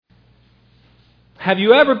Have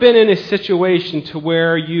you ever been in a situation to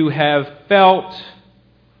where you have felt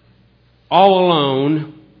all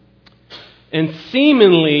alone and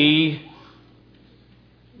seemingly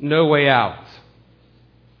no way out?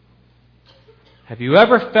 Have you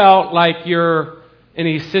ever felt like you're in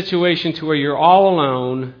a situation to where you're all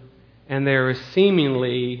alone and there is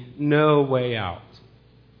seemingly no way out?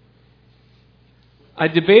 I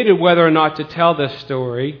debated whether or not to tell this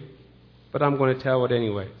story, but I'm going to tell it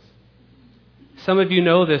anyways. Some of you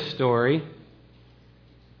know this story.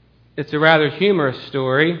 It's a rather humorous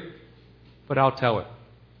story, but I'll tell it.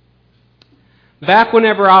 Back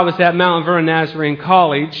whenever I was at Mount Vernon Nazarene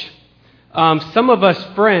College, some of us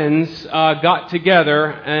friends got together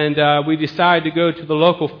and we decided to go to the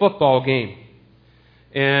local football game.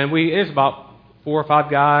 And it was about 4 or 5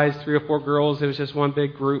 guys, 3 or 4 girls. It was just one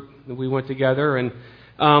big group. And we went together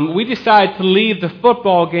and we decided to leave the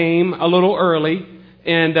football game a little early.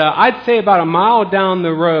 And I'd say about a mile down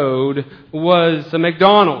the road was a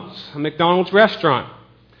McDonald's restaurant.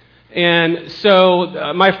 And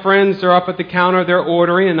so my friends are up at the counter, they're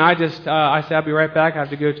ordering, and I said, I'll be right back, I have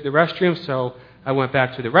to go to the restroom. So I went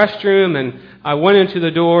back to the restroom, and I went into the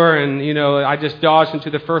door, and, I just dodged into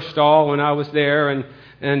the first stall when I was there. And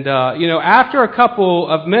after a couple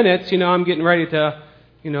of minutes, I'm getting ready to,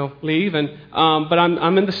 leave, but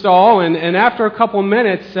I'm in the stall, and after a couple of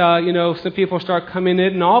minutes, some people start coming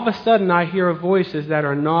in, and all of a sudden I hear voices that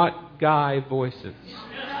are not guy voices.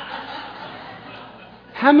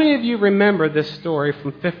 How many of you remember this story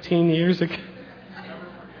from 15 years ago?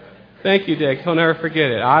 Thank you, Dick. He'll never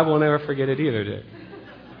forget it. I will never forget it either, Dick.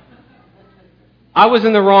 I was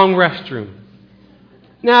in the wrong restroom.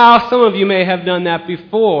 Now, some of you may have done that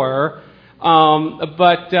before,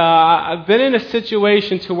 but I've been in a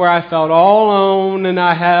situation to where I felt all alone and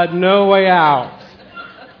I had no way out.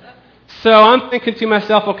 So I'm thinking to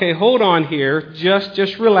myself, okay, hold on here.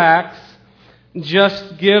 Just relax.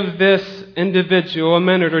 Just give this individual a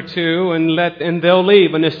minute or two and they'll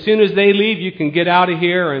leave. And as soon as they leave, you can get out of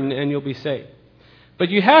here and you'll be safe. But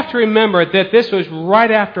you have to remember that this was right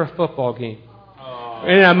after a football game.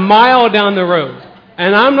 And a mile down the road.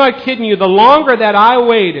 And I'm not kidding you, the longer that I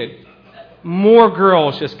waited, more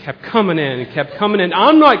girls just kept coming in and kept coming in.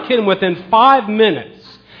 I'm not kidding, within 5 minutes,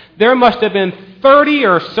 there must have been 30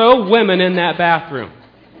 or so women in that bathroom.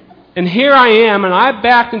 And here I am, and I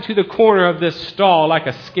backed into the corner of this stall like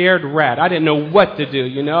a scared rat. I didn't know what to do,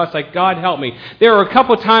 It's like, God help me. There were a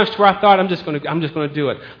couple of times where I thought, I'm just going to do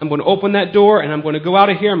it. I'm going to open that door, and I'm going to go out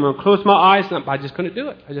of here. I'm going to close my eyes, and I just couldn't do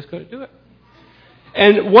it. I just couldn't do it.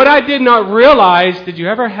 And what I did not realize, did you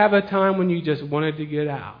ever have a time when you just wanted to get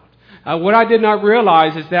out? What I did not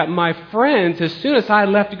realize is that my friends, as soon as I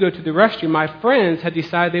left to go to the restroom, my friends had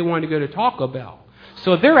decided they wanted to go to Taco Bell.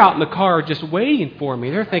 So they're out in the car just waiting for me.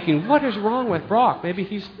 They're thinking, what is wrong with Brock? Maybe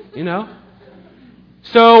he's,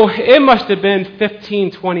 So it must have been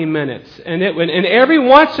 15, 20 minutes. And every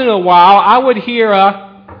once in a while, I would hear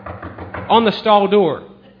on the stall door.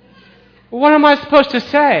 What am I supposed to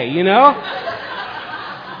say,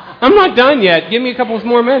 I'm not done yet. Give me a couple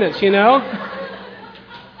more minutes,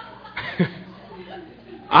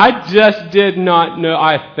 I just did not know.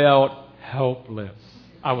 I felt helpless.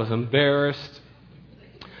 I was embarrassed.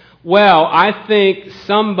 Well, I think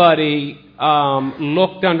somebody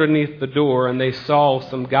looked underneath the door and they saw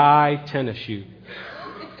some guy tennis shoes.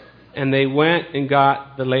 And they went and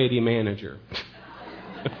got the lady manager.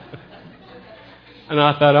 And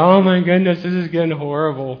I thought, oh my goodness, this is getting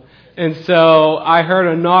horrible. And so I heard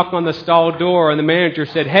a knock on the stall door and the manager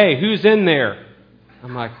said, hey, who's in there?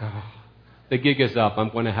 I'm like, oh, the gig is up. I'm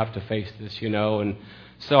going to have to face this, And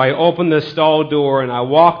so I opened the stall door and I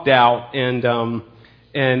walked out and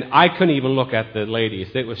I couldn't even look at the ladies.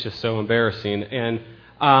 It was just so embarrassing. And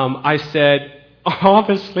I said,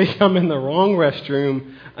 obviously I'm in the wrong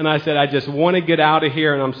restroom. And I said, I just want to get out of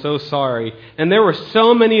here and I'm so sorry. And there were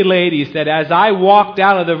so many ladies that as I walked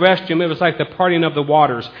out of the restroom, it was like the parting of the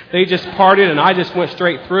waters. They just parted and I just went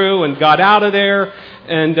straight through and got out of there.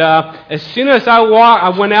 And as soon as I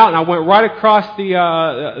went out and I went right across the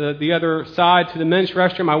other side to the men's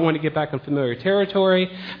restroom. I wanted to get back in familiar territory.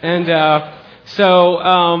 And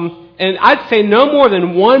and I'd say no more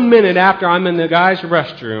than 1 minute after I'm in the guy's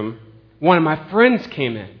restroom, one of my friends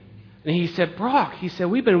came in. And he said, Brock,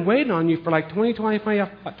 we've been waiting on you for like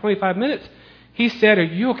 25 minutes. He said, are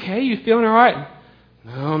you okay? You feeling all right?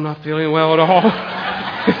 No, I'm not feeling well at all.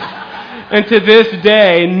 And to this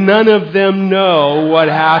day, none of them know what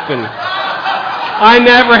happened. I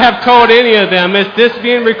never have told any of them. Is this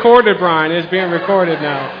being recorded, Brian? It's being recorded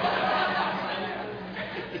now.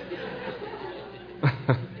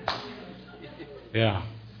 Yeah.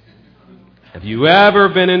 Have you ever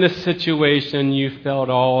been in a situation you felt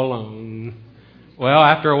all alone? Well,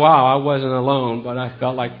 after a while, I wasn't alone, but I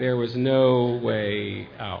felt like there was no way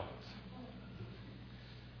out.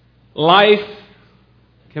 Life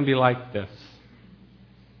can be like this.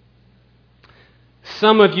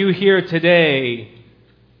 Some of you here today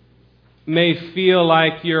may feel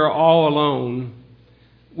like you're all alone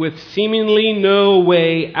with seemingly no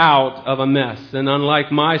way out of a mess. And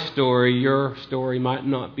unlike my story, your story might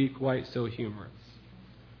not be quite so humorous.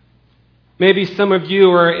 Maybe some of you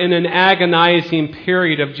are in an agonizing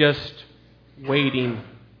period of just waiting.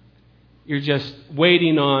 You're just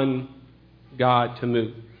waiting on God to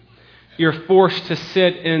move. You're forced to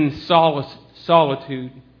sit in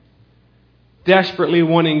solitude, desperately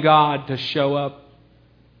wanting God to show up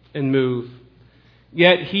and move.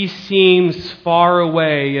 Yet He seems far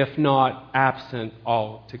away, if not absent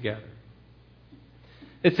altogether.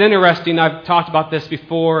 It's interesting, I've talked about this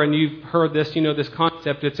before, and you've heard this, you know this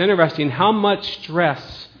concept. It's interesting how much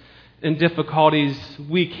stress and difficulties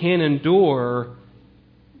we can endure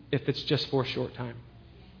if it's just for a short time.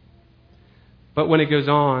 But when it goes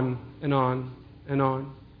on and on and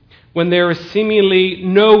on, when there is seemingly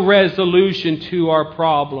no resolution to our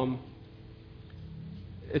problem,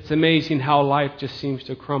 it's amazing how life just seems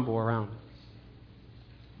to crumble around us.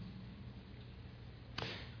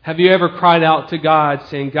 Have you ever cried out to God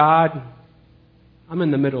saying, God, I'm in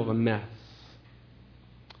the middle of a mess,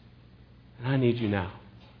 and I need you now.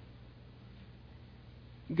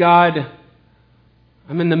 God,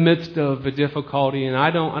 I'm in the midst of a difficulty, and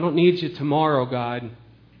I don't need you tomorrow, God.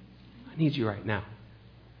 I need you right now.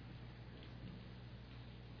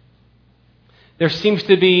 There seems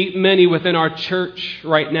to be many within our church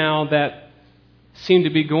right now that seem to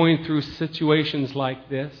be going through situations like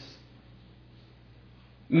this.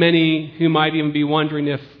 Many who might even be wondering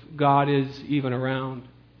if God is even around.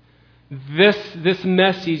 This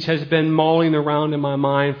message has been mulling around in my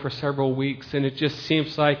mind for several weeks, and it just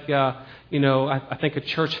seems like, I think a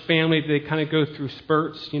church family, they kind of go through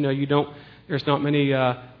spurts. There's not many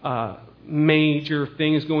major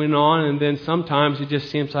things going on, and then sometimes it just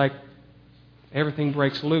seems like everything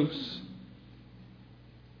breaks loose.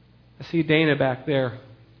 I see Dana back there.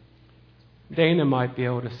 Dana might be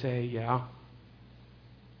able to say, yeah.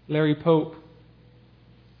 Larry Pope,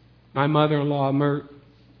 my mother-in-law, Mert,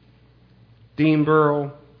 Dean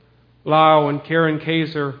Burrell, Lyle and Karen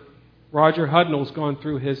Kaiser. Roger Hudnall's gone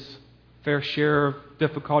through his fair share of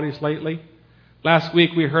difficulties lately. Last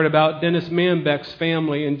week we heard about Dennis Manbeck's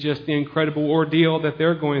family and just the incredible ordeal that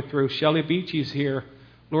they're going through. Shelley Beachy's here.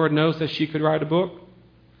 Lord knows that she could write a book.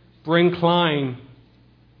 Bryn Klein,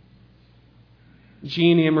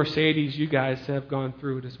 Jeannie and Mercedes, you guys have gone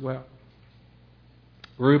through it as well.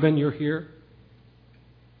 Reuben, you're here.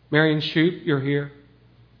 Marion Shoup, you're here.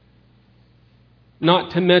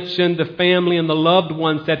 Not to mention the family and the loved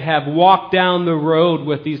ones that have walked down the road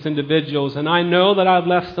with these individuals. And I know that I've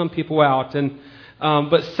left some people out.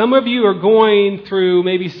 But some of you are going through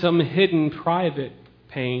maybe some hidden private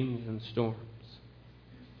pains and storms.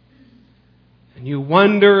 And you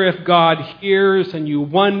wonder if God hears, and you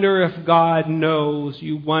wonder if God knows.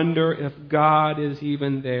 You wonder if God is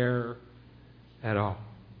even there at all.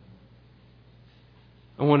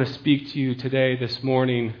 I want to speak to you today, this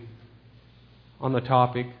morning, on the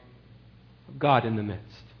topic of God in the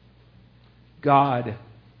midst. God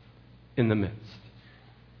in the midst.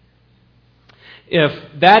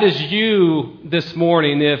 If that is you this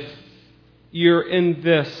morning, if you're in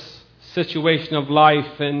this situation of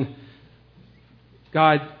life and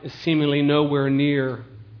God is seemingly nowhere near,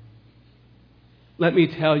 let me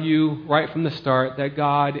tell you right from the start that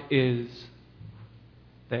God is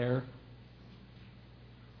there.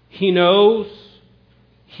 He knows,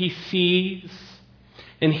 He sees,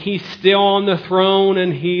 and He's still on the throne,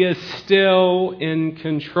 and He is still in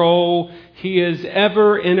control. He is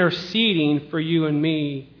ever interceding for you and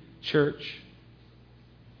me, church.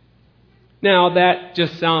 Now, that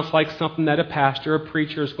just sounds like something that a pastor, a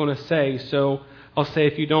preacher is going to say. So I'll say,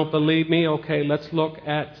 if you don't believe me, okay, let's look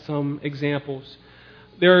at some examples.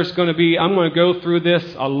 I'm going to go through this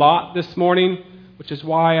a lot this morning, which is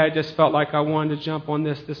why I just felt like I wanted to jump on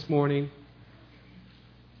this morning.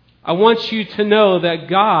 I want you to know that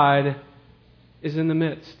God is in the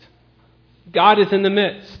midst. God is in the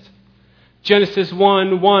midst. Genesis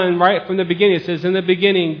 1:1, right from the beginning, it says, in the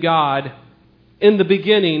beginning, God. In the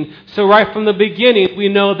beginning. So right from the beginning, we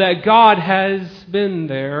know that God has been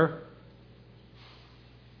there.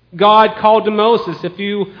 God called to Moses. If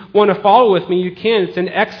you want to follow with me, you can. It's in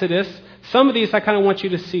Exodus. Some of these I kind of want you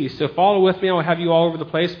to see. So follow with me. I'll have you all over the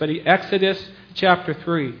place. But Exodus chapter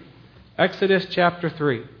 3. Exodus chapter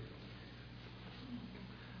 3.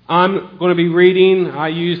 I'm going to be reading, I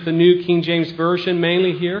use the New King James Version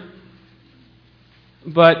mainly here.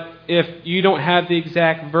 But if you don't have the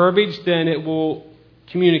exact verbiage, then it will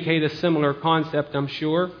communicate a similar concept, I'm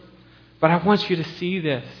sure. But I want you to see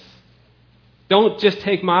this. Don't just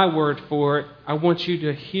take my word for it. I want you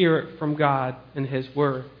to hear it from God and His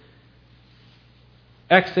Word.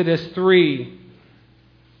 Exodus 3.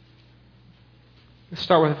 Let's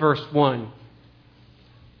start with verse 1.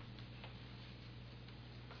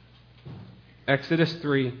 Exodus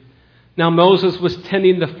 3. Now Moses was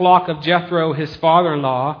tending the flock of Jethro, his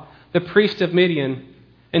father-in-law, the priest of Midian.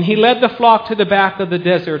 And he led the flock to the back of the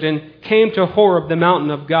desert and came to Horeb, the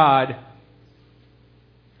mountain of God.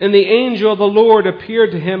 And the angel of the Lord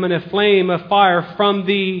appeared to him in a flame of fire from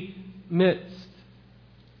the midst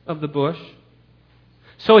of the bush.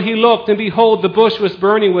 So he looked, and behold, the bush was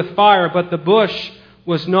burning with fire, but the bush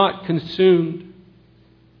was not consumed.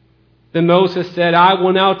 Then Moses said, I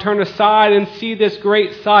will now turn aside and see this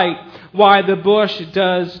great sight, why the bush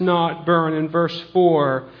does not burn. In verse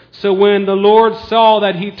 4. So when the Lord saw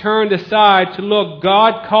that he turned aside to look,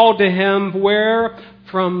 God called to him, where?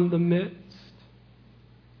 From the midst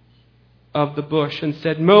of the bush, and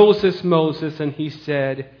said, Moses, Moses. And he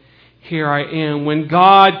said, here I am. When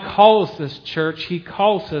God calls us, church, He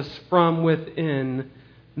calls us from within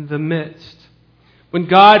the midst. When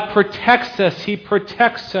God protects us, He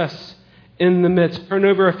protects us in the midst. Turn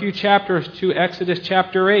over a few chapters to Exodus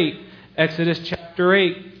chapter 8. Exodus chapter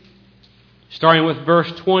 8, starting with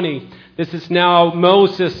verse 20. This is now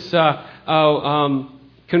Moses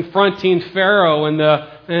confronting Pharaoh and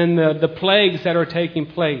the plagues that are taking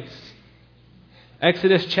place.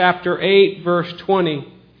 Exodus chapter 8, verse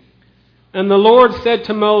 20. And the Lord said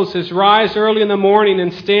to Moses, rise early in the morning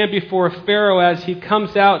and stand before Pharaoh as he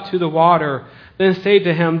comes out to the water. Then say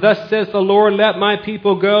to him, thus says the Lord, let my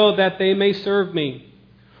people go that they may serve me.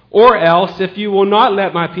 Or else, if you will not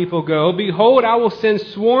let my people go, behold, I will send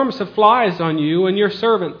swarms of flies on you and your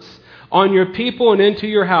servants, on your people and into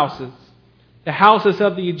your houses. The houses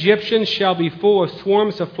of the Egyptians shall be full of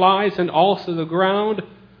swarms of flies, and also the ground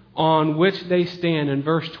on which they stand. In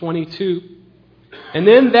verse 22. And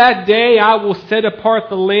in that day I will set apart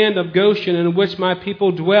the land of Goshen in which my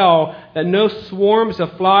people dwell, that no swarms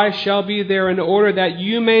of flies shall be there, in order that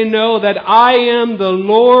you may know that I am the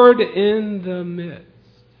Lord in the midst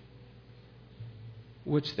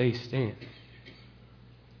which they stand.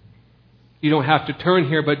 You don't have to turn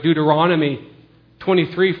here, but Deuteronomy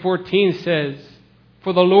 23:14 says,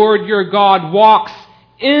 for the Lord your God walks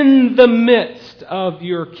in the midst of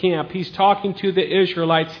your camp. He's talking to the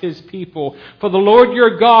Israelites, His people. For the Lord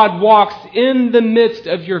your God walks in the midst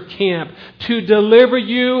of your camp to deliver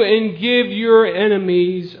you and give your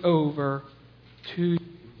enemies over to you.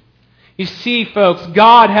 You see, folks,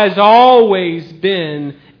 God has always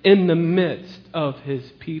been in the midst of His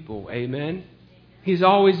people. Amen? He's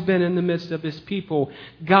always been in the midst of His people,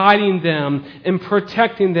 guiding them and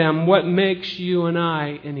protecting them. What makes you and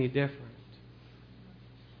I any different?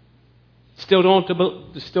 Still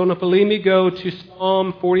don't believe me? Go to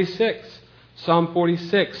Psalm 46. Psalm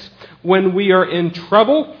 46. When we are in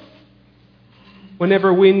trouble,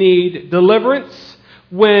 whenever we need deliverance,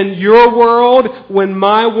 when your world, when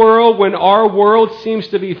my world, when our world seems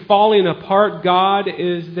to be falling apart, God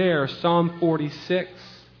is there. Psalm 46.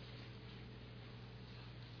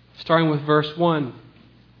 Starting with verse 1.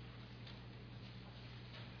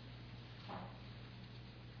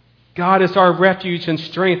 God is our refuge and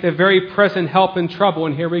strength, a very present help in trouble.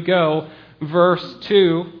 And here we go, verse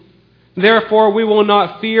 2. Therefore we will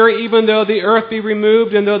not fear, even though the earth be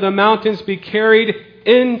removed, and though the mountains be carried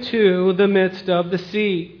into the midst of the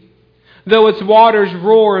sea. Though its waters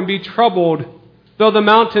roar and be troubled, though the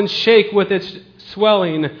mountains shake with its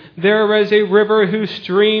swelling, there is a river whose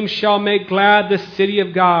stream shall make glad the city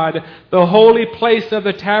of God, the holy place of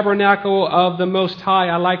the tabernacle of the Most High.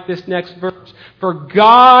 I like this next verse. For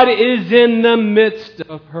God is in the midst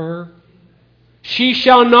of her. She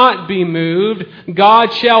shall not be moved.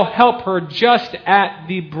 God shall help her just at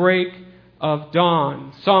the break of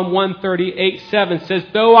dawn. Psalm 138:7 says,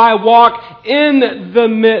 though I walk in the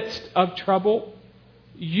midst of trouble,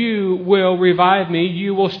 you will revive me.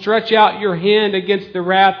 You will stretch out your hand against the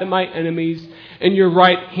wrath of my enemies, and your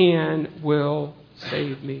right hand will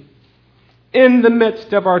save me. In the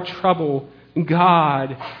midst of our trouble,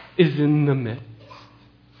 God is in the midst.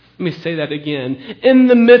 Let me say that again. In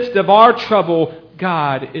the midst of our trouble,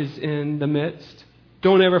 God is in the midst.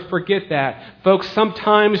 Don't ever forget that. Folks,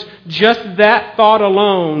 sometimes just that thought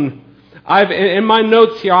alone, in my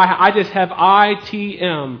notes here, I just have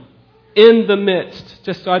ITM. In the midst.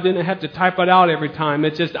 Just so I didn't have to type it out every time.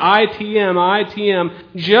 It's just ITM,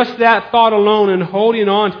 ITM. Just that thought alone and holding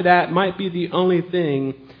on to that might be the only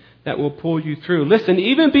thing that will pull you through. Listen,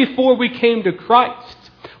 even before we came to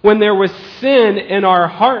Christ, when there was sin in our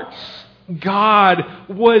hearts, God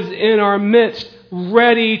was in our midst,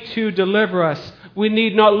 ready to deliver us. We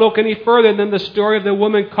need not look any further than the story of the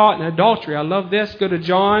woman caught in adultery. I love this. Go to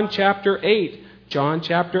John chapter 8. John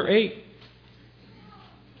chapter 8.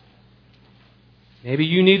 Maybe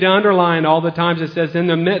you need to underline all the times it says in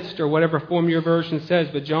the midst or whatever form your version says,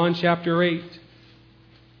 but John chapter 8.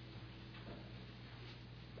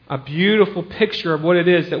 A beautiful picture of what it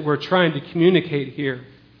is that we're trying to communicate here.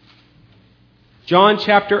 John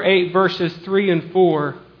chapter 8, verses 3 and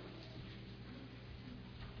 4.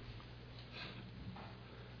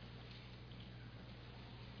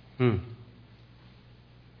 It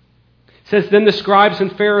says, Then the scribes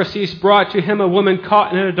and Pharisees brought to him a woman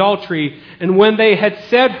caught in adultery, and when they had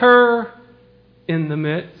set her in the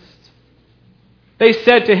midst, they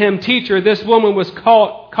said to him, Teacher, this woman was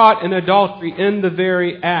caught in adultery in the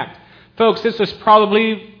very act. Folks, this was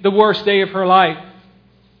probably the worst day of her life.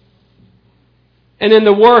 And in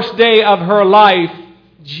the worst day of her life,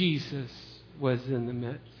 Jesus was in the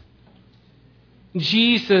midst.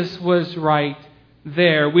 Jesus was right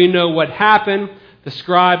there. We know what happened. The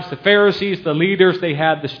scribes, the Pharisees, the leaders, they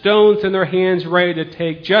had the stones in their hands ready to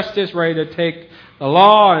take justice, ready to take the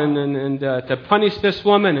law and to punish this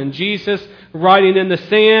woman. And Jesus, writing in the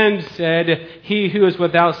sand, said, He who is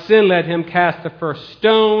without sin, let him cast the first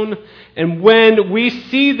stone. And when we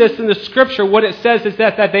see this in the Scripture, what it says is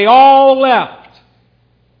that they all left.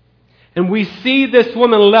 And we see this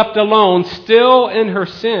woman left alone, still in her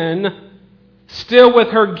sin, still with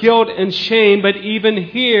her guilt and shame, but even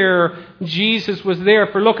here, Jesus was there.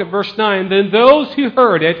 For look at verse 9. Then those who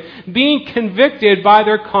heard it, being convicted by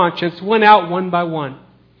their conscience, went out one by one,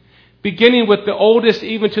 beginning with the oldest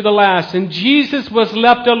even to the last. And Jesus was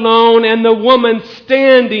left alone, and the woman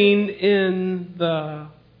standing in the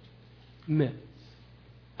midst.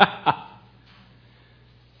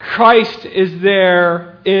 Christ is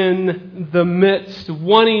there in the midst,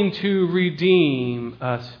 wanting to redeem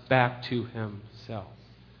us back to Himself.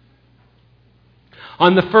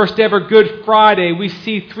 On the first ever Good Friday, we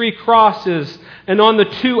see 3 crosses. And on the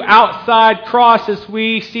 2 outside crosses,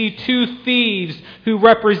 we see 2 thieves who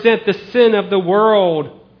represent the sin of the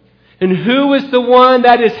world. And who is the one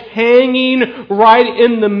that is hanging right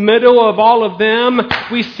in the middle of all of them?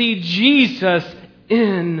 We see Jesus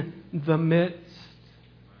in the midst.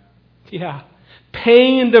 Yeah,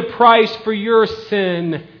 paying the price for your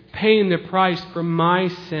sin, paying the price for my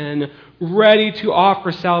sin, ready to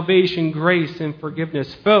offer salvation, grace, and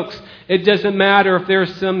forgiveness. Folks, it doesn't matter if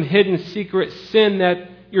there's some hidden secret sin that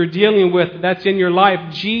you're dealing with that's in your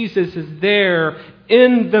life. Jesus is there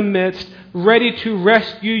in the midst, ready to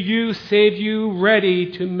rescue you, save you,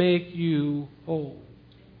 ready to make you whole.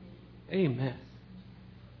 Amen.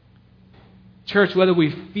 Church, whether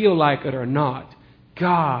we feel like it or not,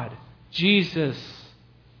 God, Jesus,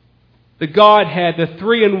 the Godhead, the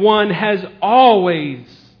 3-in-1, has always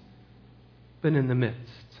been in the midst.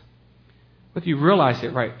 If you realize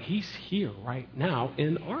it right, He's here right now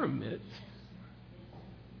in our midst.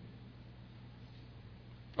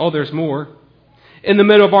 Oh, there's more. In the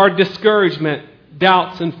middle of our discouragement,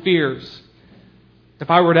 doubts, and fears.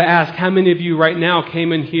 If I were to ask how many of you right now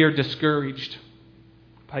came in here discouraged,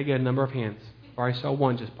 I get a number of hands. Or I saw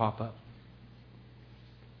one just pop up.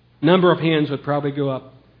 Number of hands would probably go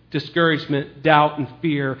up. Discouragement, doubt, and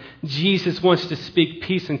fear. Jesus wants to speak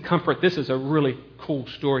peace and comfort. This is a really cool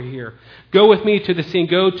story here. Go with me to the scene.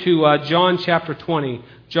 Go to John chapter 20.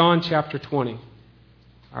 John chapter 20.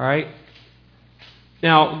 All right?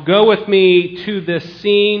 Now, go with me to this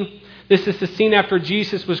scene. This is the scene after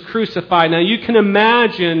Jesus was crucified. Now, you can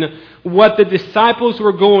imagine what the disciples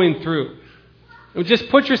were going through. Just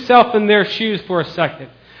put yourself in their shoes for a second.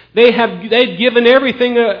 They'd given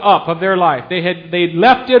everything up of their life. They'd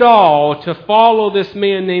left it all to follow this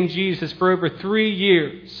man named Jesus for over 3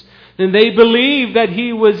 years. And they believed that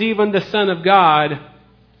He was even the Son of God.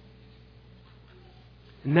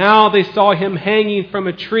 Now they saw Him hanging from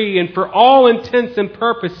a tree, and for all intents and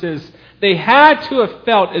purposes, they had to have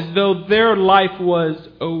felt as though their life was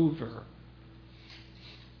over.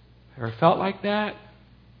 Ever felt like that?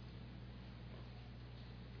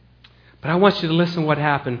 But I want you to listen to what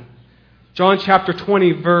happened. John chapter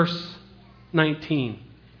 20, verse 19. It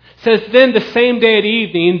says, Then the same day at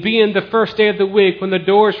evening, being the first day of the week, when the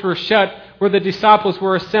doors were shut where the disciples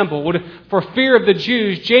were assembled, for fear of the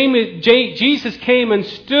Jews, Jesus came and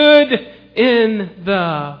stood in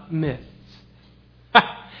the midst.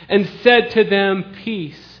 and said to them,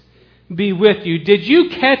 "Peace be with you." Did you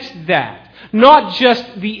catch that? Not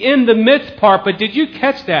just the "in the midst" part, but did you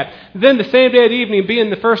catch that? Then the same day at evening, being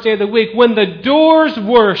the first day of the week, when the doors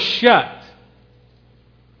were shut,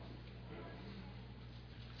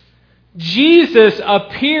 Jesus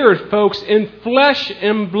appeared, folks, in flesh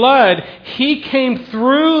and blood. He came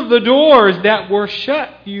through the doors that were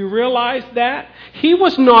shut. Do you realize that? He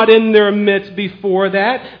was not in their midst before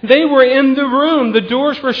that. They were in the room. The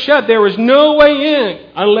doors were shut. There was no way in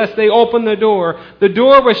unless they opened the door. The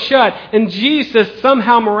door was shut. And Jesus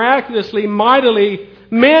somehow miraculously, mightily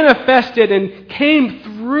manifested and came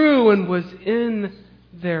through and was in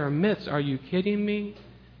their midst. Are you kidding me?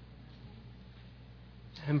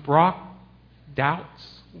 And Brock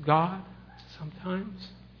doubts God sometimes.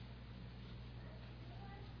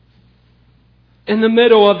 In the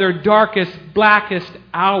middle of their darkest, blackest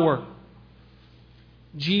hour,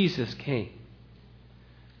 Jesus came.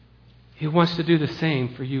 He wants to do the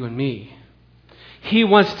same for you and me. He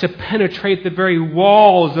wants to penetrate the very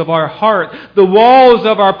walls of our heart, the walls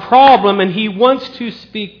of our problem, and He wants to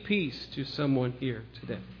speak peace to someone here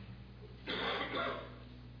today.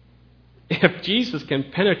 If Jesus can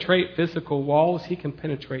penetrate physical walls, He can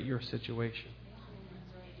penetrate your situation.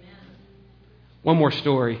 One more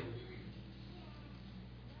story.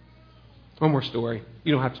 One more story.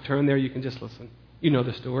 You don't have to turn there. You can just listen. You know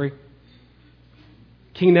the story.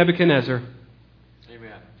 King Nebuchadnezzar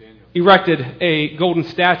erected a golden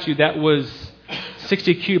statue that was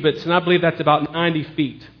 60 cubits, and I believe that's about 90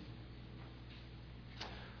 feet.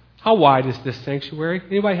 How wide is this sanctuary?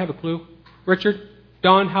 Anybody have a clue? Richard?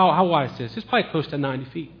 Don, how wide is this? It's probably close to 90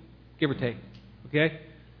 feet, give or take. Okay?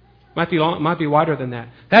 Might be long, might be wider than that.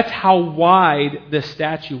 That's how wide the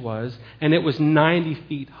statue was, and it was 90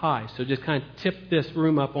 feet high. So just kind of tip this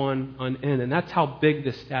room up on end, and that's how big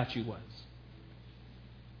this statue was.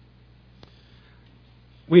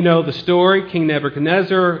 We know the story. King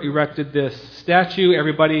Nebuchadnezzar erected this statue.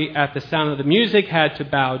 Everybody at the sound of the music had to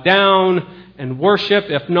bow down and worship.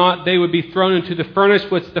 If not, they would be thrown into the furnace,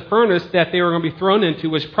 which the furnace that they were going to be thrown into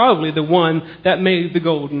was probably the one that made the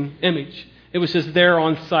golden image. It was just there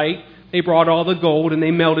on site. They brought all the gold and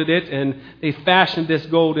they melted it and they fashioned this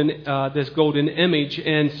golden image.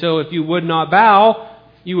 And so if you would not bow,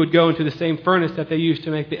 you would go into the same furnace that they used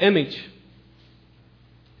to make the image.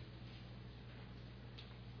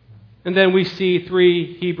 And then we see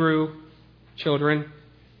 3 Hebrew children,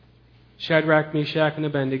 Shadrach, Meshach, and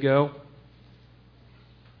Abednego.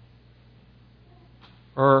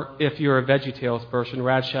 Or if you're a VeggieTales person,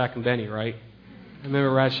 Radshak and Benny, right? I remember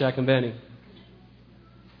Radshak and Benny.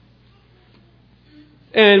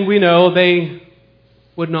 And we know they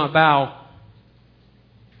would not bow.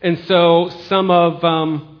 And so some of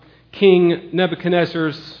King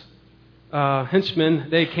Nebuchadnezzar's henchmen,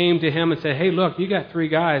 they came to him and said, "Hey, look, you got 3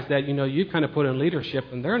 guys that, you kind of put in leadership,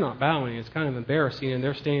 and they're not bowing. It's kind of embarrassing, and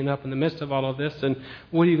they're standing up in the midst of all of this, and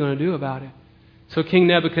what are you going to do about it?" So King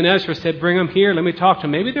Nebuchadnezzar said, "Bring them here. Let me talk to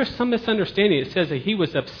them." Maybe there's some misunderstanding. It says that he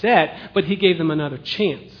was upset, but he gave them another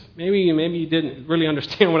chance. Maybe you didn't really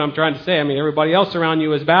understand what I'm trying to say. I mean, everybody else around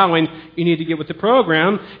you is bowing. You need to get with the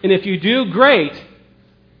program. And if you do, great.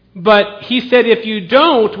 But he said, if you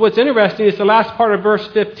don't, what's interesting is the last part of verse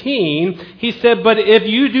 15. He said, "But if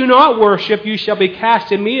you do not worship, you shall be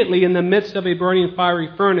cast immediately in the midst of a burning fiery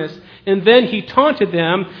furnace." And then he taunted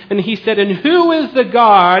them, and he said, "And who is the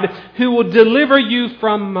God who will deliver you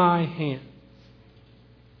from my hand?"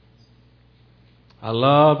 I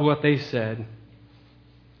love what they said.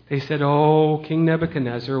 They said, "Oh, King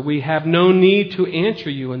Nebuchadnezzar, we have no need to answer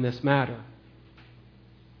you in this matter.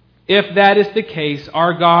 If that is the case,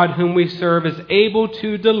 our God whom we serve is able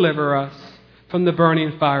to deliver us from the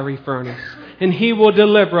burning fiery furnace, and He will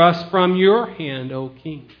deliver us from your hand, O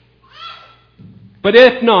King. But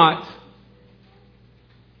if not,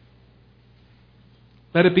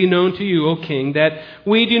 let it be known to you, O King, that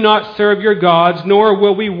we do not serve your gods, nor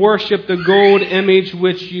will we worship the gold image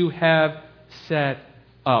which you have set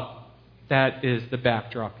up." That is the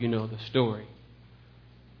backdrop. You know the story.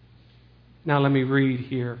 Now let me read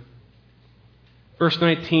here. Verse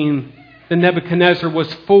 19, "Then Nebuchadnezzar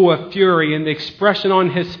was full of fury, and the expression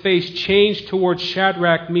on his face changed towards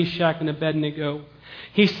Shadrach, Meshach, and Abednego.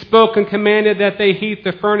 He spoke and commanded that they heat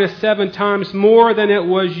the furnace 7 times more than it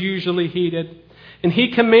was usually heated. And he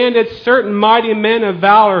commanded certain mighty men of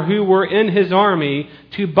valor who were in his army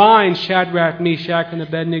to bind Shadrach, Meshach, and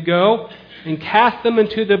Abednego and cast them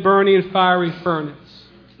into the burning fiery furnace."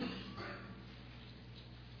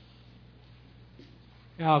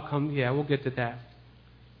 We'll get to that.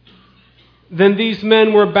 Then these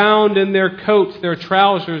men were bound in their coats, their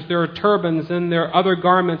trousers, their turbans, and their other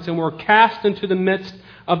garments, and were cast into the midst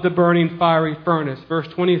of the burning fiery furnace. Verse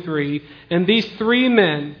 23, and these 3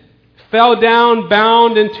 men fell down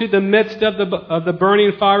bound into the midst of the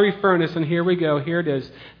burning fiery furnace. And here we go, here it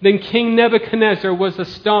is. Then King Nebuchadnezzar was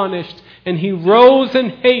astonished, and he rose in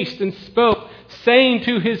haste and spoke, saying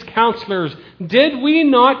to his counselors, Did we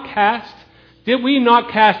not cast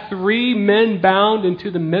 3 men bound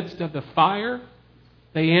into the midst of the fire?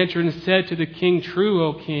 They answered and said to the king, True,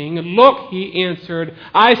 O king. Look, he answered,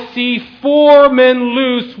 I see 4 men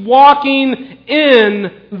loose walking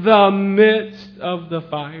in the midst of the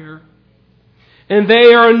fire. And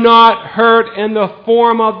they are not hurt, and the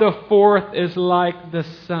form of the 4th is like the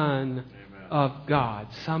Son of God.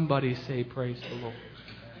 Somebody say, praise the Lord.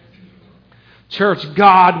 Church,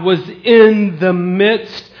 God was in the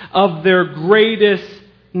midst of their greatest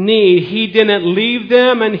need. He didn't leave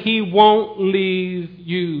them, and He won't leave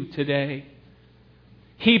you today.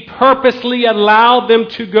 He purposely allowed them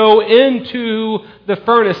to go into the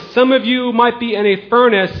furnace. Some of you might be in a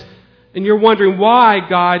furnace, and you're wondering, why,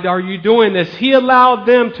 God, are you doing this? He allowed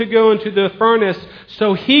them to go into the furnace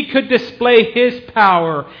so He could display His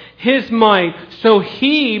power, His might, so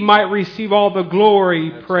He might receive all the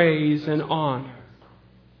glory, praise, and honor.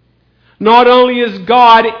 Not only is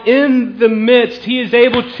God in the midst, He is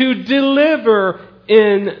able to deliver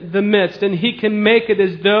in the midst. And He can make it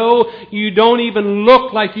as though you don't even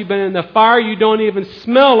look like you've been in the fire. You don't even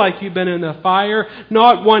smell like you've been in the fire.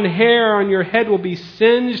 Not one hair on your head will be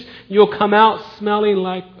singed. You'll come out smelling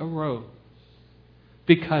like a rose.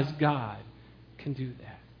 Because God can do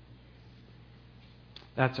that.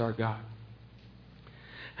 That's our God.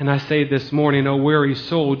 And I say this morning, O weary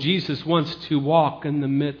soul, Jesus wants to walk in the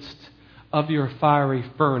midst of your fiery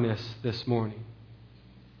furnace this morning.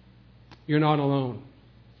 You're not alone.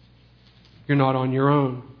 You're not on your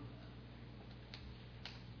own.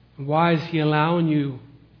 Why is He allowing you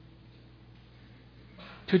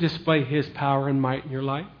to display His power and might in your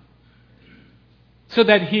life? So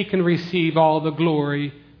that He can receive all the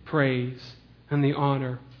glory, praise, and the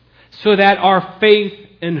honor. So that our faith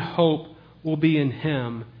and hope will be in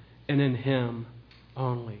Him and in Him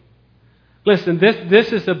only. Listen,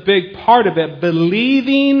 this is a big part of it.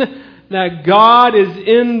 Believing that God is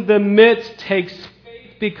in the midst takes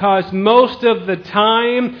faith, because most of the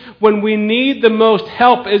time when we need the most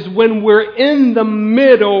help is when we're in the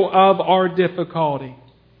middle of our difficulty.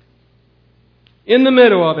 In the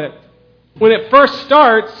middle of it. When it first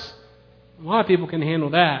starts, a lot of people can handle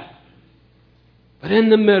that. But in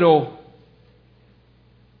the middle,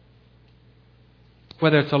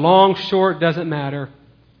 whether it's a long, short, doesn't matter.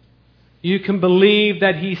 You can believe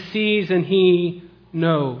that He sees and He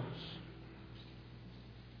knows.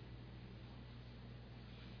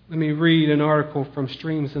 Let me read an article from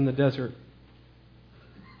Streams in the Desert.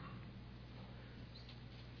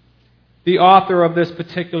 The author of this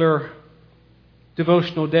particular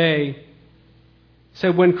devotional day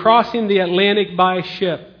said, when crossing the Atlantic by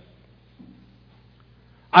ship,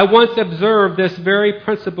 I once observed this very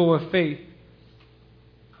principle of faith.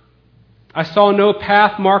 I saw no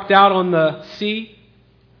path marked out on the sea,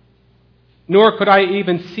 nor could I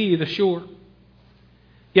even see the shore.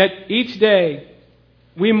 Yet each day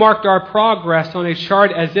we marked our progress on a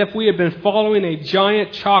chart as if we had been following a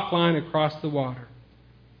giant chalk line across the water.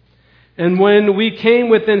 And when we came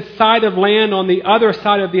within sight of land on the other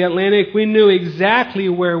side of the Atlantic, we knew exactly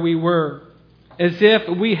where we were, as if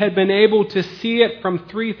we had been able to see it from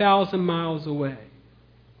 3,000 miles away.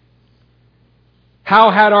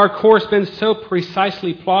 How had our course been so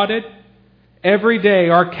precisely plotted? Every day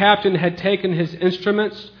our captain had taken his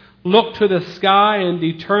instruments, looked to the sky, and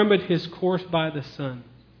determined his course by the sun.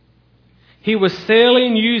 He was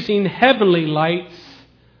sailing using heavenly lights,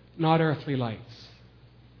 not earthly lights.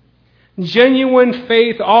 Genuine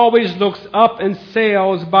faith always looks up and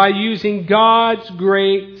sails by using God's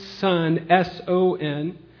great sun,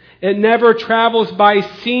 S-O-N. It never travels by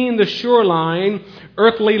seeing the shoreline,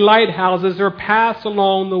 earthly lighthouses, or paths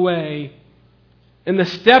along the way. And the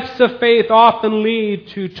steps of faith often lead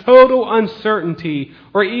to total uncertainty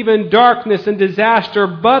or even darkness and disaster,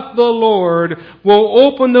 but the Lord will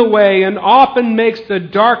open the way and often makes the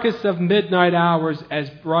darkest of midnight hours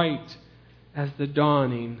as bright as the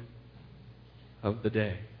dawning of the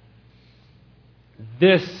day.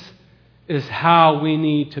 This is how we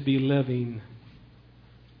need to be living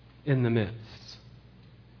in the midst.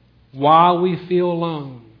 While we feel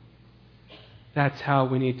alone, that's how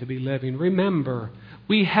we need to be living. Remember,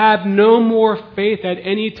 we have no more faith at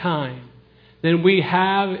any time than we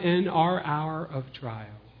have in our hour of trial.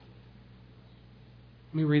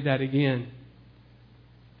 Let me read that again.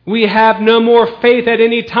 We have no more faith at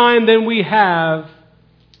any time than we have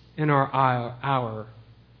in our hour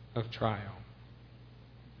of trial.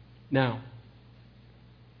 Now,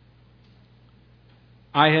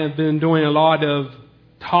 I have been doing a lot of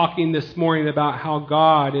talking this morning about how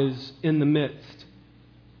God is in the midst.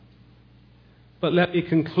 But let me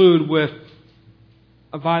conclude with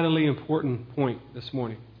a vitally important point this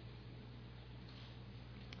morning.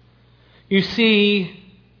 You see,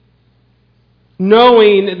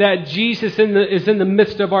 knowing that Jesus is in the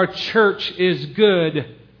midst of our church is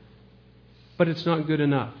good, but it's not good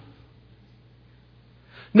enough.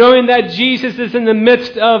 Knowing that Jesus is in the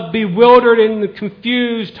midst of bewildered and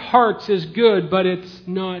confused hearts is good, but it's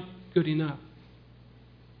not good enough.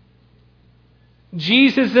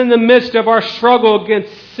 Jesus in the midst of our struggle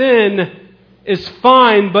against sin is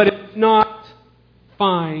fine, but it's not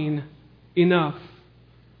fine enough.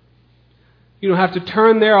 You don't have to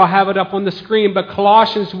turn there. I'll have it up on the screen. But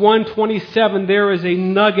Colossians 1:27, there is a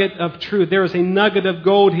nugget of truth. There is a nugget of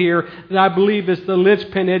gold here that I believe is the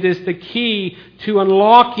linchpin. It is the key to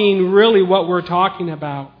unlocking really what we're talking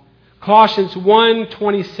about. Colossians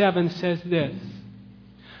 1:27 says this.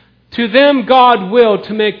 To them God willed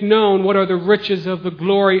to make known what are the riches of the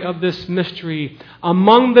glory of this mystery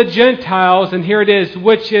among the Gentiles, and here it is,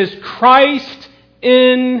 which is Christ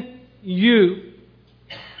in you,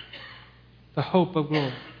 the hope of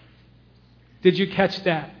glory. Did you catch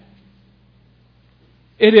that?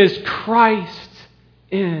 It is Christ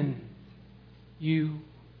in you.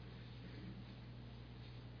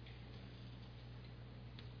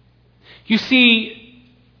 You see,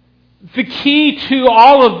 the key to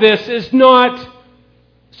all of this is not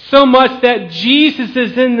so much that Jesus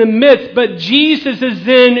is in the midst, but Jesus is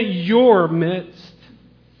in your midst.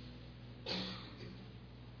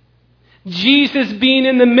 Jesus being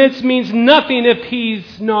in the midst means nothing if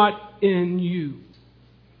He's not in you.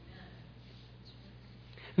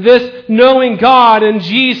 This knowing God and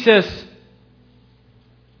Jesus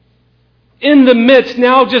in the midst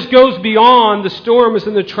now just goes beyond the storms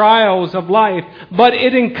and the trials of life, but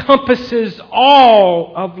it encompasses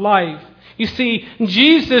all of life. You see,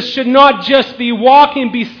 Jesus should not just be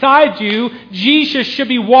walking beside you, Jesus should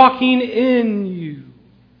be walking in you.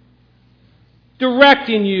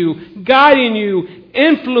 Directing you, guiding you,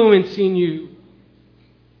 influencing you.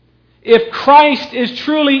 If Christ is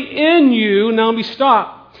truly in you, now let me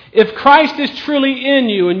stop. If Christ is truly in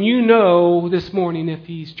you, and you know this morning if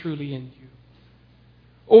He's truly in you,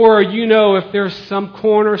 or you know if there's some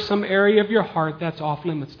corner, some area of your heart that's off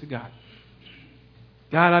limits to God.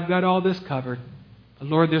 God, I've got all this covered. But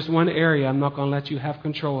Lord, there's one area I'm not going to let you have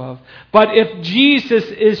control of. But if Jesus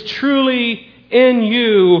is truly in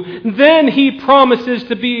you, then He promises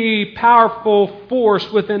to be a powerful force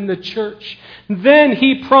within the church. Then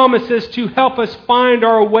He promises to help us find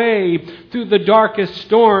our way through the darkest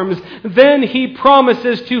storms. Then He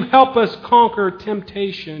promises to help us conquer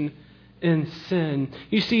temptation and sin.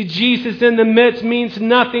 You see, Jesus in the midst means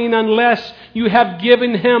nothing unless you have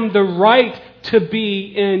given Him the right to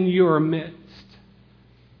be in your midst.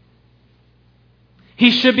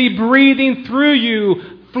 He should be breathing through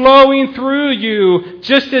you, flowing through you.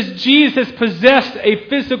 Just as Jesus possessed a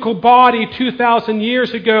physical body 2,000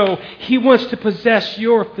 years ago, He wants to possess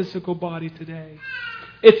your physical body today.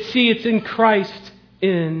 It's in Christ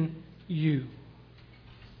in you.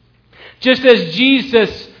 Just as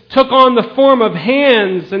Jesus took on the form of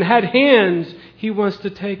hands and had hands, He wants to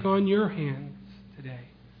take on your hands today.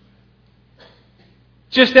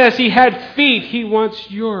 Just as He had feet, He wants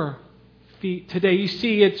your feet today. You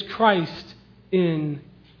see, it's Christ in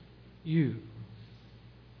you.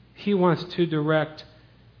 He wants to direct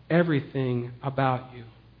everything about you.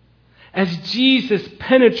 As Jesus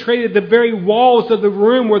penetrated the very walls of the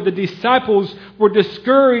room where the disciples were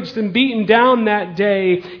discouraged and beaten down that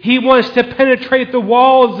day, He wants to penetrate the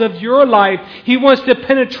walls of your life. He wants to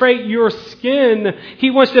penetrate your skin. He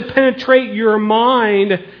wants to penetrate your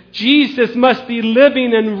mind. Jesus must be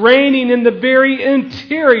living and reigning in the very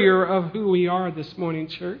interior of who we are this morning,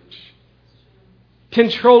 church.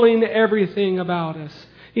 Controlling everything about us.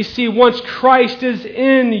 You see, once Christ is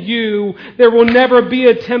in you, there will never be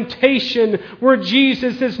a temptation where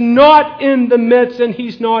Jesus is not in the midst and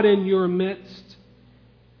He's not in your midst.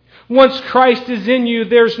 Once Christ is in you,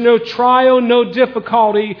 there's no trial, no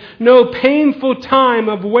difficulty, no painful time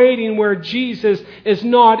of waiting where Jesus is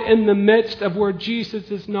not in the midst, of where Jesus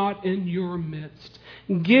is not in your midst,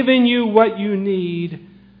 giving you what you need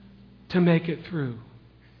to make it through.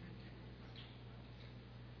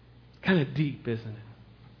 Kind of deep, isn't it?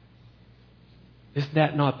 Is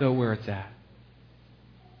that not though where it's at?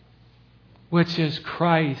 Which is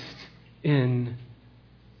Christ in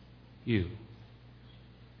you.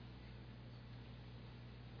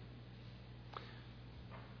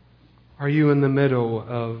 Are you in the middle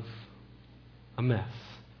of a mess?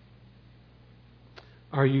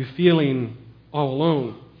 Are you feeling all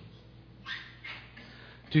alone?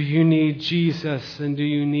 Do you need Jesus, and do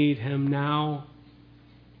you need Him now?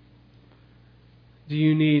 Do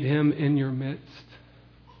you need Him in your midst?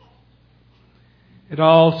 It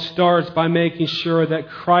all starts by making sure that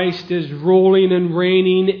Christ is ruling and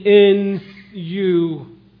reigning in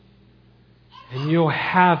you, and you'll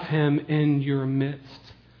have Him in your midst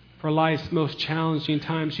for life's most challenging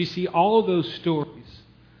times. You see, all those stories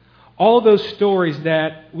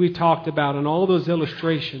that we talked about and all those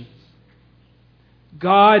illustrations,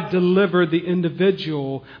 God delivered the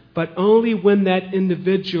individual, but only when that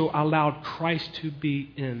individual allowed Christ to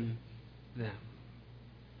be in them.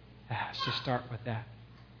 It has to start with that.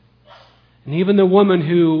 And even the woman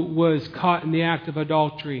who was caught in the act of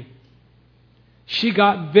adultery, she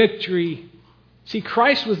got victory. See,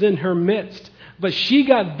 Christ was in her midst, but she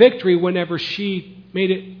got victory whenever she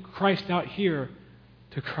made it Christ out here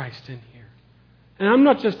to Christ in here. And I'm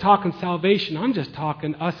not just talking salvation, I'm just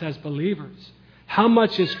talking us as believers. How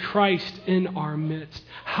much is Christ in our midst?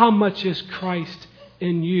 How much is Christ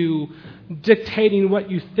in you, dictating what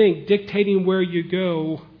you think, dictating where you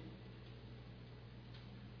go?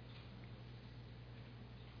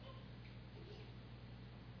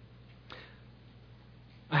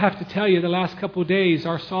 I have to tell you, the last couple of days,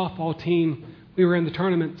 our softball team, we were in the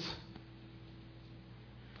tournaments.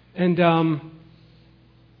 And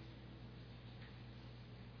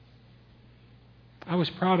I was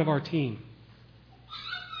proud of our team.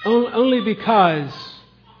 Only because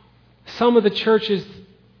some of the churches,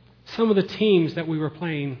 some of the teams that we were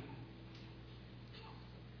playing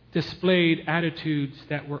displayed attitudes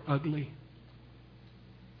that were ugly.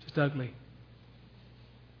 Just ugly.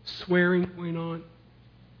 Swearing going on.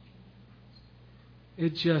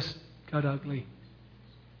 It just got ugly.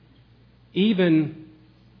 Even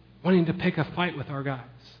wanting to pick a fight with our guys.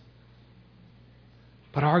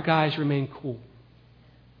 But our guys remained cool.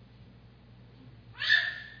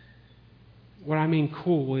 What I mean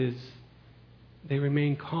cool is they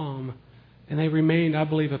remained calm, and they remained, I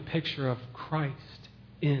believe, a picture of Christ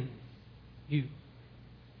in you.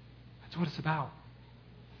 That's what it's about.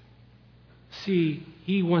 See,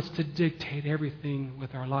 He wants to dictate everything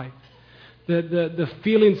with our life. The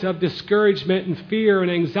feelings of discouragement and fear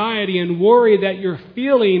and anxiety and worry that you're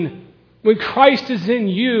feeling, when Christ is in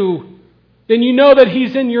you, then you know that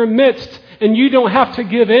He's in your midst, and you don't have to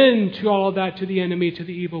give in to all of that, to the enemy, to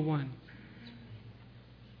the evil one.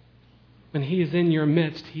 When He is in your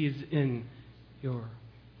midst, He is in your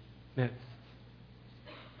midst.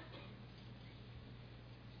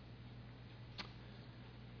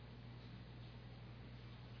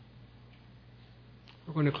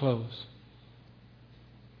 We're going to close.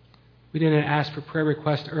 We didn't ask for prayer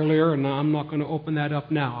requests earlier, and I'm not going to open that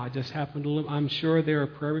up now. I just happened to I'm sure there are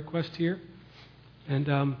prayer requests here. And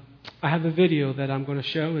I have a video that I'm going to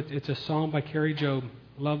show. It's a song by Carrie Job.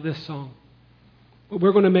 Love this song. But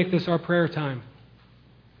we're going to make this our prayer time.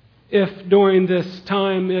 If during this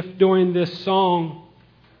song,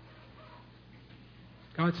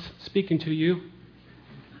 God's speaking to you,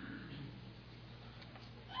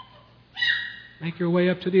 make your way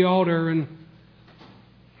up to the altar and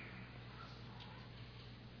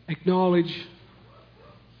acknowledge,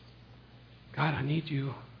 God, I need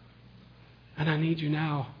you. And I need you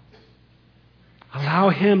now. Allow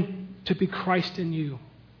Him to be Christ in you,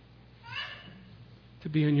 to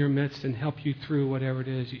be in your midst and help you through whatever it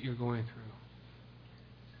is that you're going through.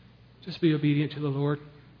 Just be obedient to the Lord.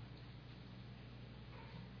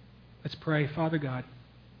 Let's pray. Father God,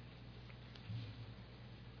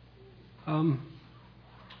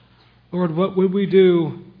 Lord, what would we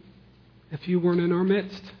do if you weren't in our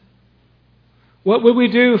midst? What would we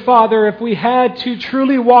do, Father, if we had to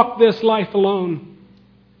truly walk this life alone?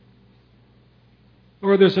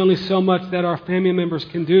 Lord, there's only so much that our family members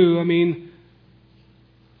can do. I mean,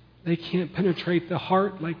 they can't penetrate the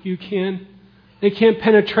heart like you can. They can't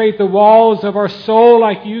penetrate the walls of our soul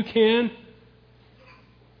like you can.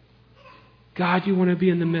 God, you want to be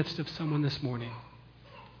in the midst of someone this morning.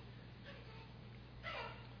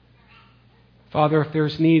 Father, if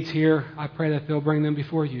there's needs here, I pray that they'll bring them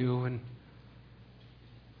before you. And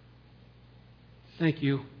thank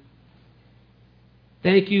you.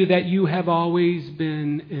 Thank you that you have always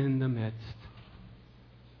been in the midst.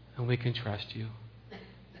 And we can trust you.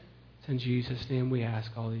 It's in Jesus' name we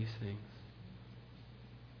ask all these things.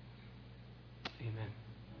 Amen.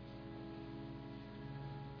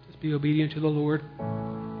 Just be obedient to the Lord.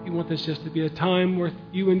 you want this just to be a time with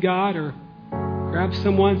you and God, or grab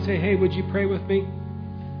someone, say, hey, would you pray with me?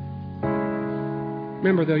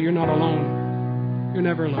 Remember, though, you're not alone. You're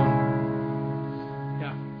never alone.